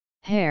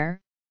Hare,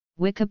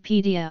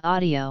 Wikipedia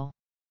audio.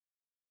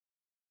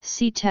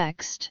 See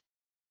text.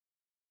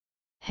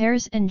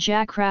 Hares and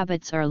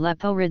jackrabbits are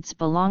leporids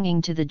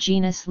belonging to the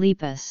genus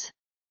Lepus.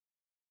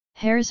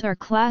 Hares are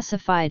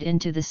classified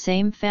into the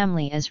same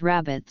family as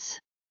rabbits.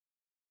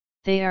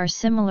 They are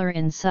similar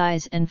in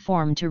size and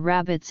form to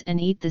rabbits and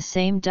eat the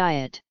same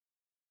diet.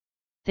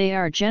 They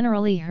are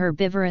generally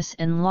herbivorous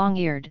and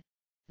long-eared,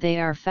 they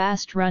are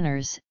fast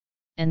runners,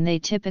 and they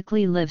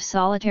typically live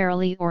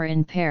solitarily or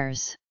in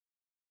pairs.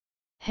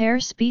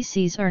 Hare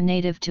species are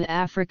native to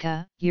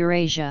Africa,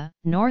 Eurasia,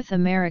 North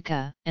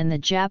America, and the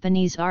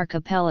Japanese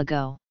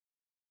archipelago.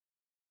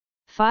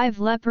 5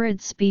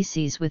 leopard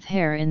species with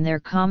hare in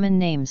their common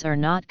names are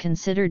not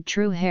considered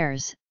true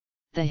hares,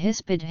 the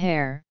hispid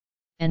hare,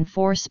 and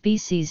 4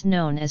 species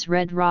known as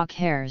red rock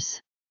hares.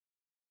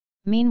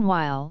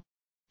 Meanwhile,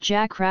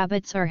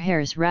 jackrabbits are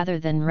hares rather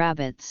than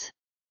rabbits.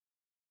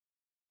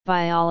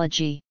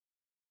 Biology.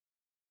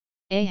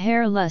 A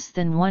hare less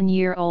than 1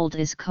 year old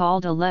is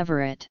called a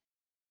leveret.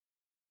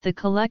 The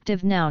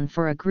collective noun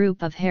for a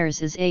group of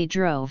hares is a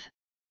drove.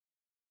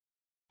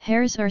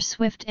 Hares are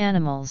swift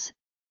animals.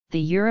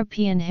 The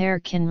European hare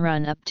can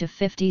run up to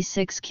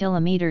 56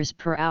 km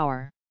per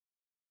hour.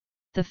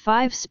 The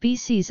 5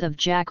 species of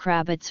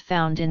jackrabbits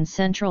found in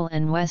Central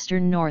and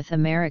Western North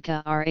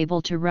America are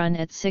able to run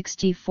at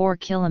 64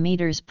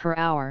 km per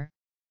hour,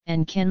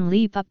 and can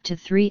leap up to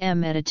 3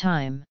 m at a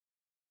time.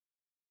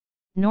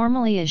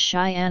 Normally a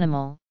shy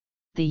animal,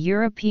 the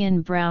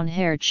European brown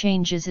hare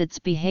changes its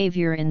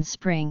behavior in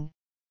spring.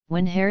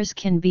 When hares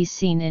can be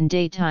seen in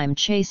daytime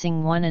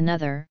chasing one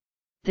another,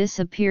 this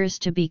appears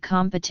to be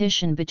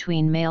competition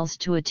between males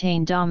to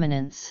attain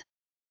dominance.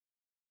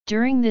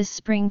 During this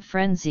spring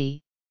frenzy,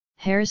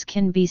 hares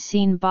can be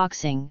seen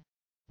boxing,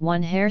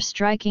 one hare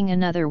striking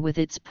another with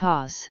its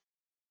paws.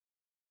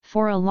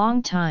 For a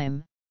long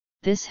time,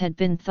 this had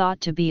been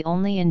thought to be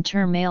only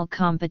inter-male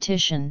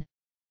competition,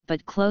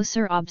 but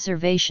closer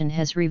observation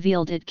has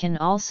revealed it can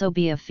also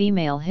be a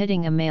female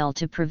hitting a male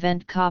to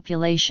prevent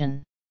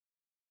copulation.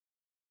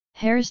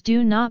 Hares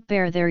do not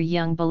bear their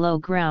young below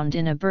ground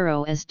in a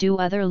burrow as do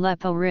other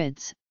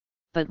leporids,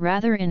 but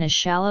rather in a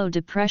shallow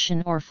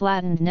depression or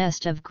flattened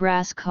nest of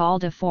grass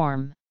called a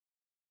form.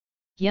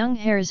 Young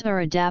hares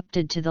are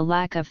adapted to the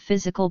lack of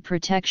physical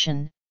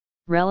protection,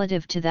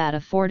 relative to that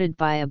afforded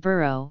by a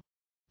burrow,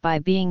 by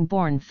being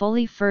born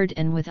fully furred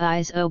and with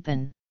eyes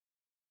open.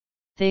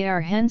 They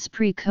are hence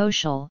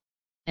precocial,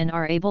 and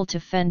are able to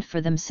fend for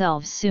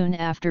themselves soon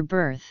after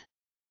birth.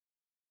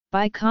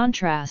 By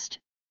contrast,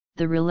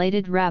 the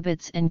related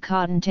rabbits and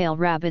cottontail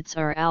rabbits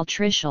are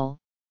altricial,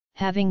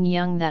 having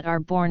young that are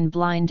born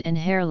blind and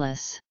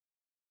hairless.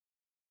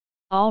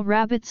 All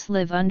rabbits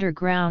live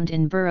underground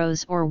in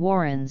burrows or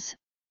warrens,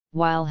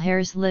 while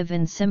hares live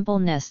in simple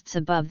nests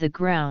above the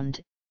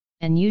ground,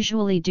 and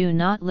usually do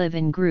not live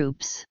in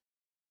groups.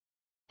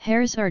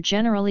 Hares are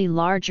generally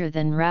larger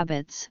than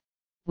rabbits,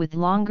 with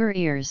longer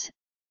ears,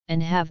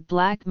 and have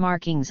black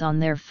markings on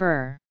their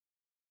fur.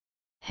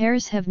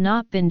 Hares have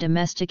not been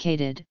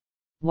domesticated,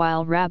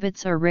 while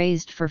rabbits are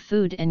raised for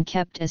food and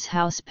kept as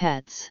house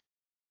pets.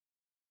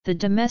 The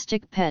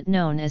domestic pet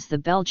known as the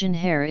Belgian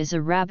hare is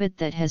a rabbit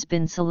that has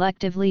been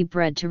selectively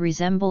bred to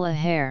resemble a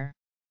hare.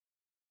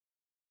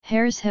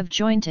 Hares have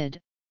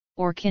jointed,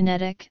 or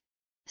kinetic,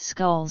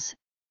 skulls,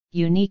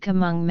 unique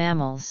among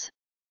mammals.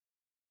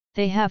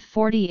 They have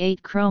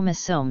 48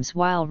 chromosomes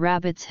while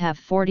rabbits have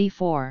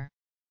 44.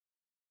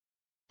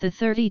 The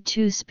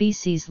 32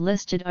 species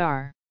listed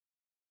are: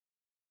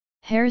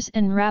 hares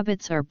and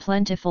rabbits are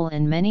plentiful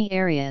in many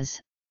areas,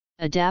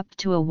 adapt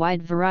to a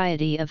wide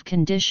variety of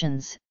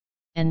conditions,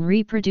 and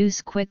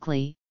reproduce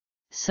quickly,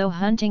 so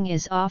hunting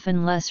is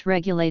often less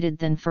regulated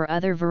than for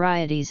other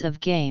varieties of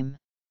game.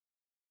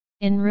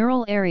 In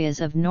rural areas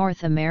of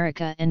North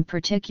America and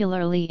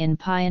particularly in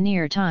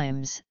pioneer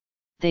times,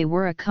 they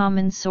were a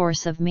common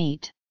source of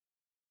meat.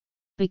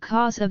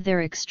 Because of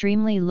their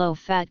extremely low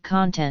fat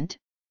content,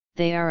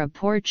 they are a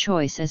poor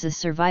choice as a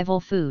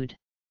survival food.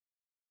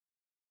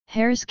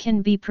 Hares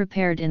can be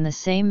prepared in the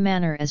same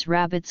manner as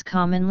rabbits,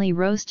 commonly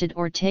roasted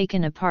or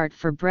taken apart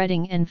for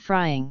breading and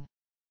frying.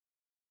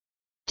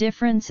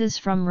 Differences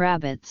from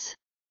rabbits.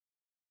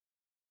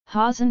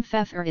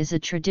 Hasenpfeffer is a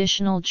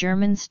traditional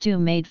German stew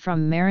made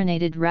from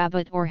marinated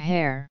rabbit or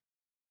hare.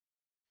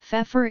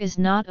 Pfeffer is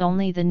not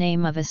only the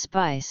name of a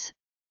spice,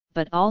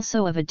 but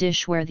also of a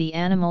dish where the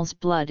animal's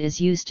blood is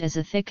used as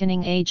a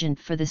thickening agent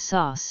for the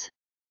sauce.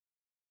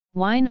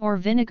 Wine or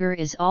vinegar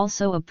is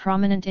also a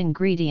prominent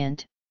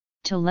ingredient,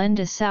 to lend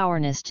a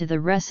sourness to the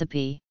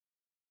recipe.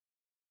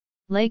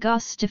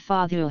 Lagos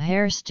stufado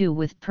hare stew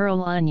with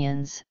pearl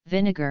onions,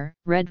 vinegar,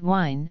 red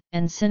wine,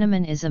 and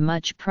cinnamon is a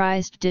much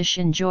prized dish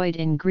enjoyed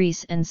in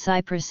Greece and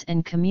Cyprus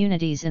and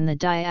communities in the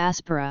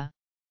diaspora,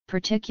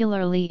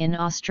 particularly in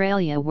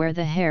Australia where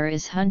the hare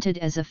is hunted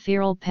as a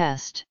feral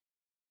pest.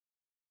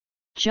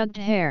 Jugged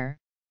hare,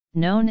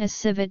 known as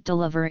civet de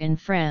liver in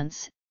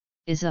France,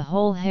 is a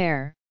whole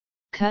hare,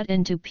 cut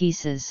into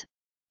pieces,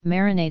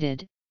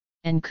 marinated,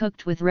 and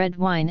cooked with red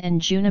wine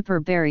and juniper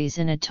berries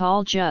in a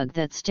tall jug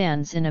that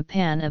stands in a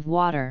pan of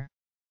water.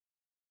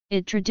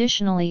 It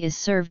traditionally is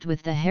served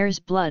with the hare's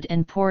blood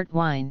and port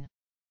wine.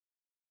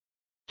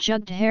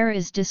 Jugged hare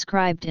is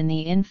described in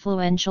the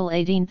influential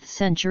 18th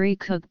century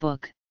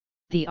cookbook,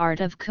 The Art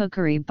of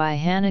Cookery by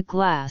Hannah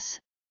Glass,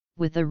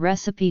 with a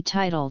recipe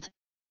titled,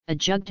 A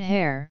Jugged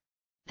Hare,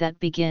 that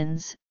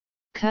begins,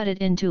 cut it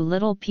into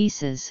little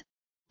pieces,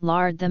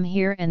 lard them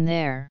here and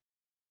there.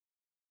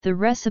 The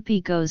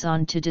recipe goes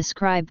on to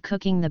describe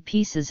cooking the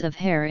pieces of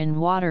hare in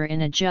water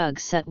in a jug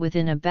set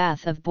within a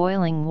bath of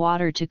boiling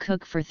water to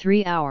cook for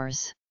 3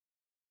 hours.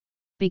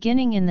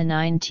 Beginning in the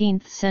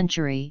 19th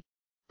century,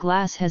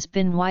 Glass has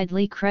been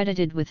widely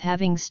credited with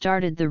having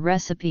started the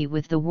recipe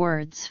with the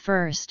words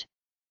first,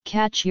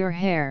 catch your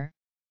hare,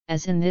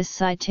 as in this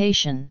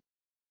citation.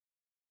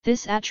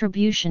 This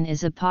attribution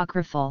is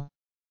apocryphal.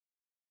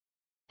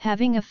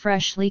 Having a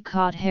freshly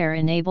caught hare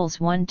enables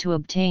one to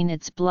obtain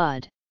its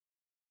blood.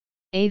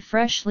 A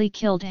freshly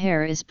killed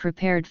hare is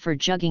prepared for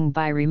jugging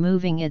by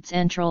removing its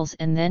entrails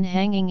and then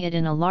hanging it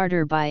in a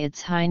larder by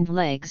its hind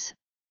legs,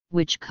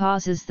 which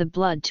causes the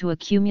blood to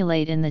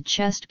accumulate in the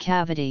chest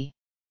cavity.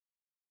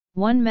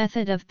 One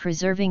method of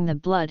preserving the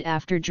blood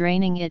after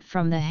draining it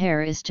from the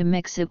hare is to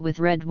mix it with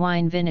red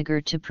wine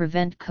vinegar to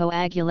prevent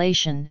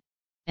coagulation,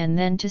 and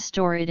then to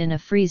store it in a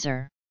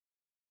freezer.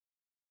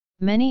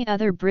 Many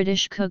other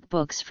British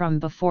cookbooks from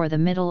before the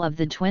middle of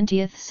the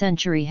 20th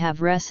century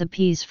have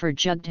recipes for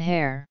jugged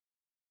hare.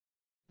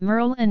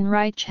 Merle and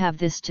Reich have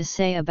this to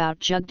say about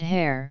jugged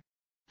hare,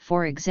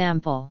 for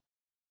example.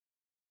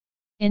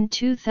 In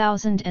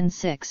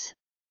 2006,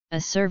 a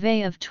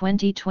survey of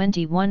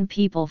 2021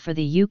 people for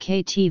the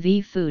UK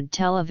TV Food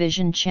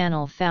television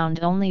channel found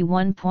only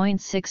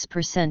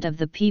 1.6% of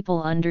the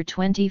people under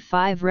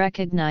 25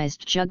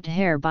 recognised jugged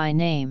hare by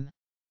name.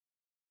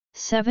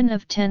 7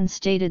 of 10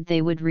 stated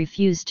they would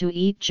refuse to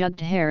eat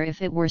jugged hare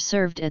if it were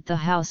served at the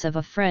house of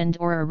a friend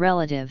or a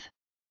relative.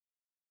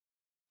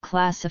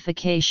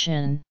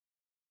 Classification.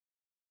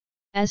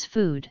 As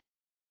food.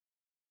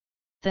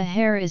 The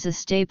hare is a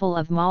staple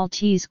of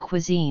Maltese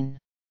cuisine.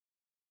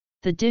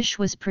 The dish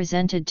was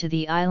presented to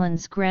the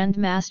island's Grand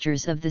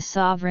Masters of the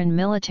Sovereign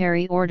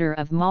Military Order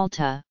of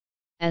Malta,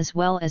 as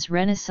well as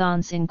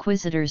Renaissance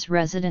inquisitors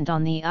resident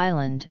on the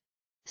island,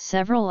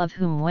 several of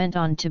whom went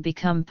on to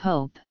become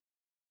pope.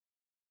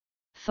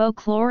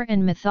 Folklore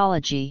and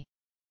mythology.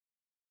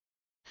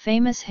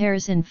 Famous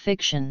hares in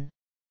fiction.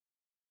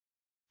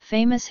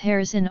 Famous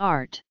hares in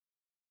art.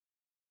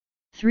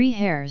 3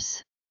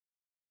 hares.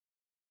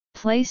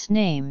 Place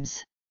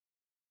names.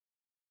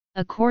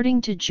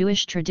 According to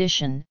Jewish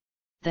tradition,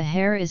 the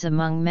hare is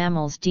among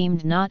mammals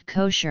deemed not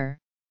kosher,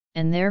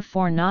 and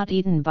therefore not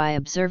eaten by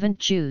observant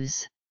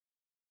Jews.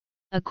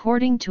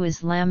 According to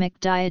Islamic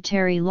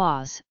dietary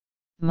laws,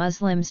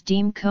 Muslims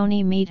deem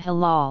coney meat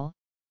halal,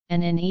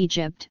 and in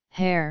Egypt,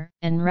 hare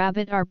and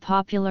rabbit are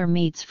popular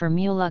meats for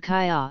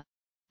mulakaya,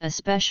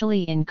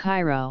 especially in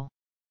Cairo.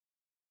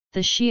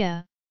 The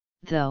Shia,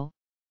 though,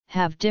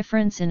 have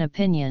difference in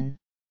opinion.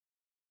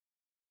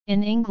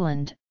 In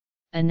England,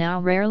 a now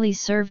rarely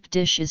served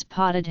dish is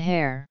potted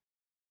hare.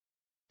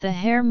 The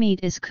hare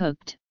meat is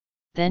cooked,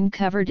 then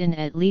covered in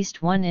at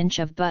least 1 inch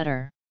of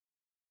butter.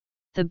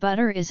 The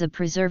butter is a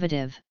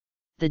preservative.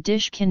 The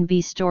dish can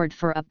be stored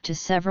for up to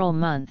several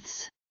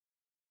months.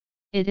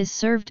 It is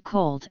served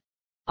cold,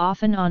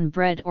 often on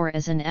bread or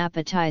as an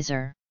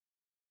appetizer.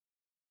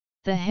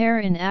 The hare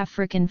in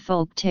African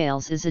folk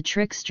tales is a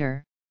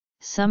trickster.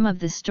 Some of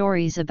the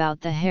stories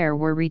about the hare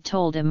were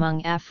retold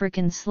among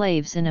African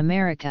slaves in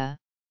America,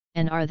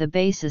 and are the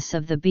basis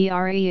of the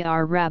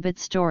Brer Rabbit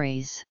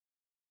stories.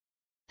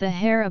 The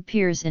hare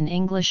appears in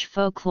English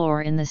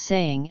folklore in the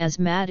saying as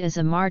mad as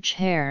a March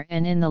hare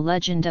and in the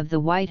legend of the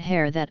white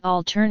hare that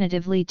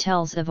alternatively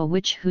tells of a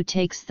witch who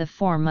takes the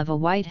form of a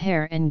white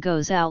hare and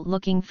goes out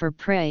looking for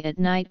prey at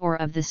night, or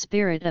of the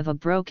spirit of a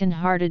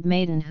broken-hearted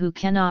maiden who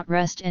cannot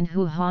rest and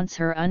who haunts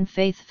her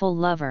unfaithful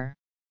lover.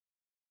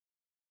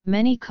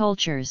 Many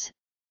cultures,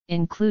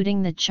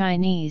 including the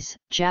Chinese,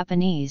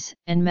 Japanese,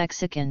 and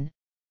Mexican,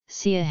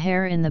 see a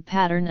hare in the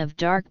pattern of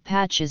dark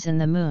patches in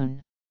the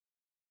moon.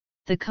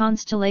 The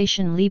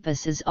constellation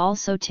Lepus is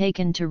also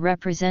taken to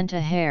represent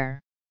a hare.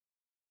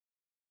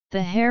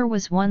 The hare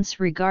was once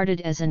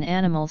regarded as an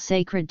animal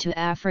sacred to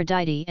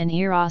Aphrodite and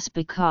Eros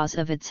because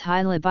of its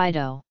high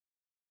libido.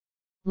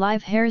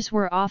 Live hares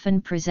were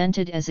often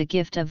presented as a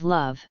gift of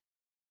love.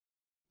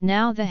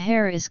 Now the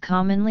hare is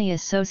commonly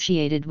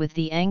associated with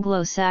the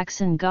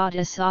Anglo-Saxon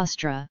goddess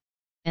Astra,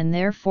 and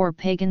therefore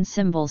pagan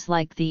symbols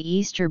like the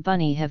Easter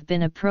bunny have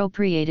been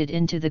appropriated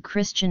into the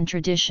Christian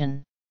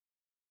tradition.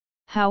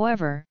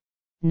 However,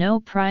 no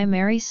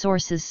primary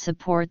sources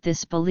support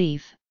this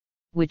belief,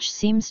 which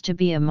seems to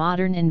be a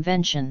modern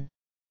invention.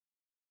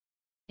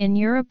 In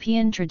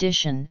European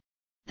tradition,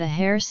 the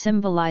hare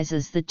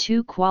symbolizes the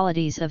 2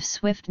 qualities of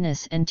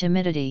swiftness and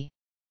timidity.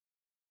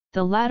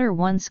 The latter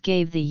once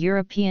gave the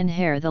European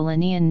hare the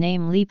Linnaean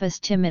name Lepus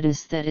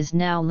timidus that is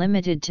now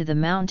limited to the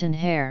mountain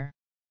hare.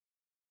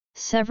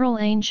 Several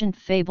ancient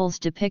fables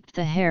depict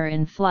the hare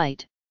in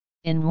flight.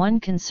 In one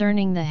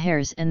concerning the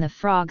hares and the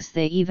frogs,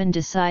 they even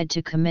decide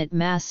to commit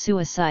mass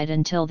suicide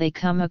until they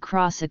come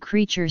across a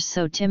creature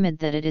so timid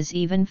that it is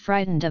even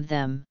frightened of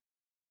them.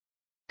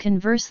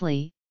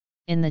 Conversely,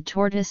 in the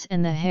tortoise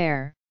and the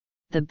hare,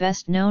 the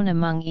best known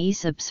among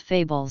Aesop's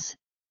fables,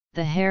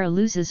 the hare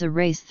loses a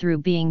race through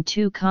being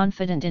too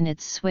confident in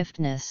its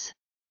swiftness.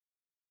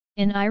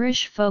 In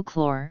Irish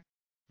folklore,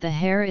 the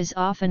hare is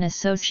often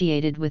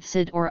associated with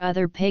Cid or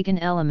other pagan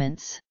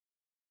elements.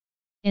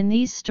 In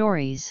these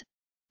stories,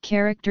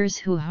 characters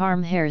who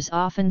harm hares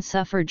often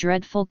suffer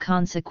dreadful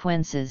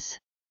consequences.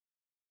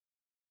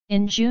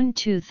 In June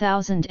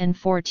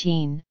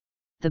 2014,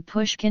 the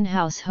Pushkin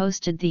House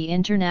hosted the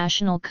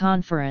international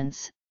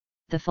conference,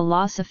 The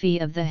Philosophy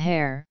of the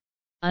Hare,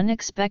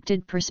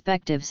 Unexpected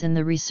Perspectives in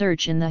the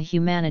Research in the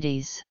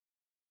Humanities.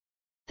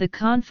 The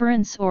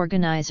conference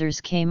organizers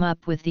came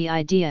up with the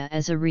idea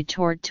as a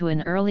retort to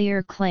an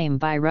earlier claim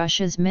by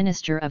Russia's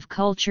Minister of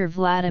Culture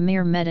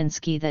Vladimir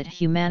Medinsky that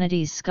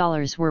humanities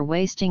scholars were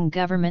wasting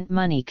government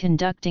money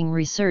conducting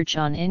research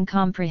on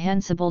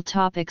incomprehensible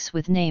topics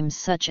with names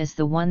such as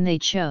the one they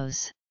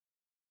chose.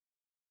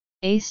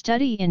 A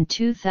study in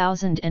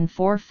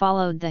 2004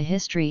 followed the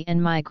history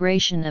and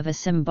migration of a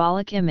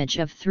symbolic image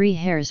of three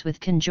hares with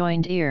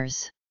conjoined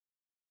ears.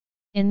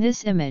 In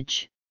this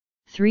image,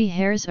 three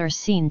hares are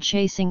seen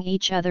chasing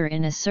each other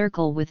in a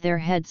circle with their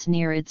heads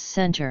near its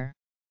center.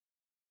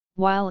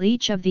 While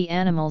each of the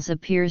animals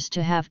appears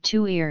to have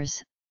two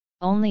ears,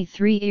 only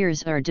three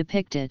ears are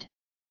depicted.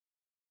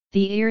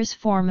 The ears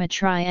form a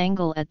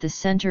triangle at the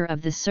center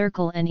of the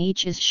circle and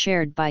each is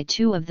shared by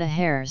two of the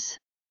hares.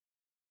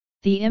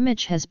 The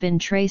image has been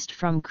traced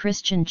from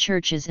Christian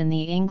churches in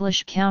the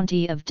English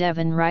county of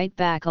Devon right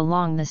back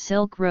along the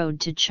Silk Road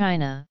to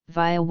China,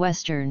 via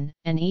Western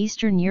and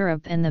Eastern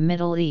Europe and the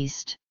Middle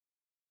East.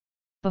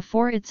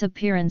 Before its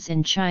appearance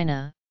in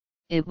China,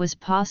 it was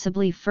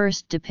possibly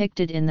first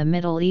depicted in the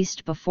Middle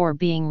East before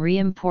being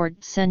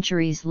reimported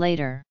centuries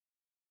later.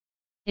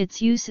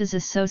 Its use is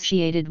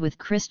associated with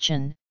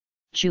Christian,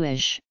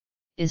 Jewish,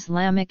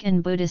 Islamic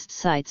and Buddhist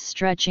sites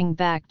stretching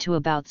back to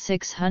about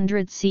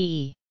 600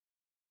 CE.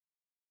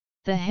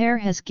 The hare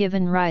has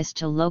given rise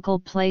to local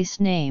place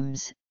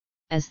names,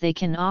 as they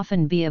can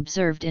often be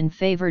observed in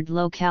favoured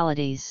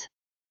localities.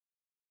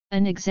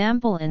 An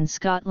example in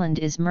Scotland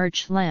is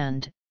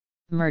Merchland,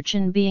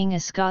 Merchan being a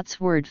Scots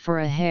word for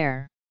a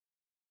hare.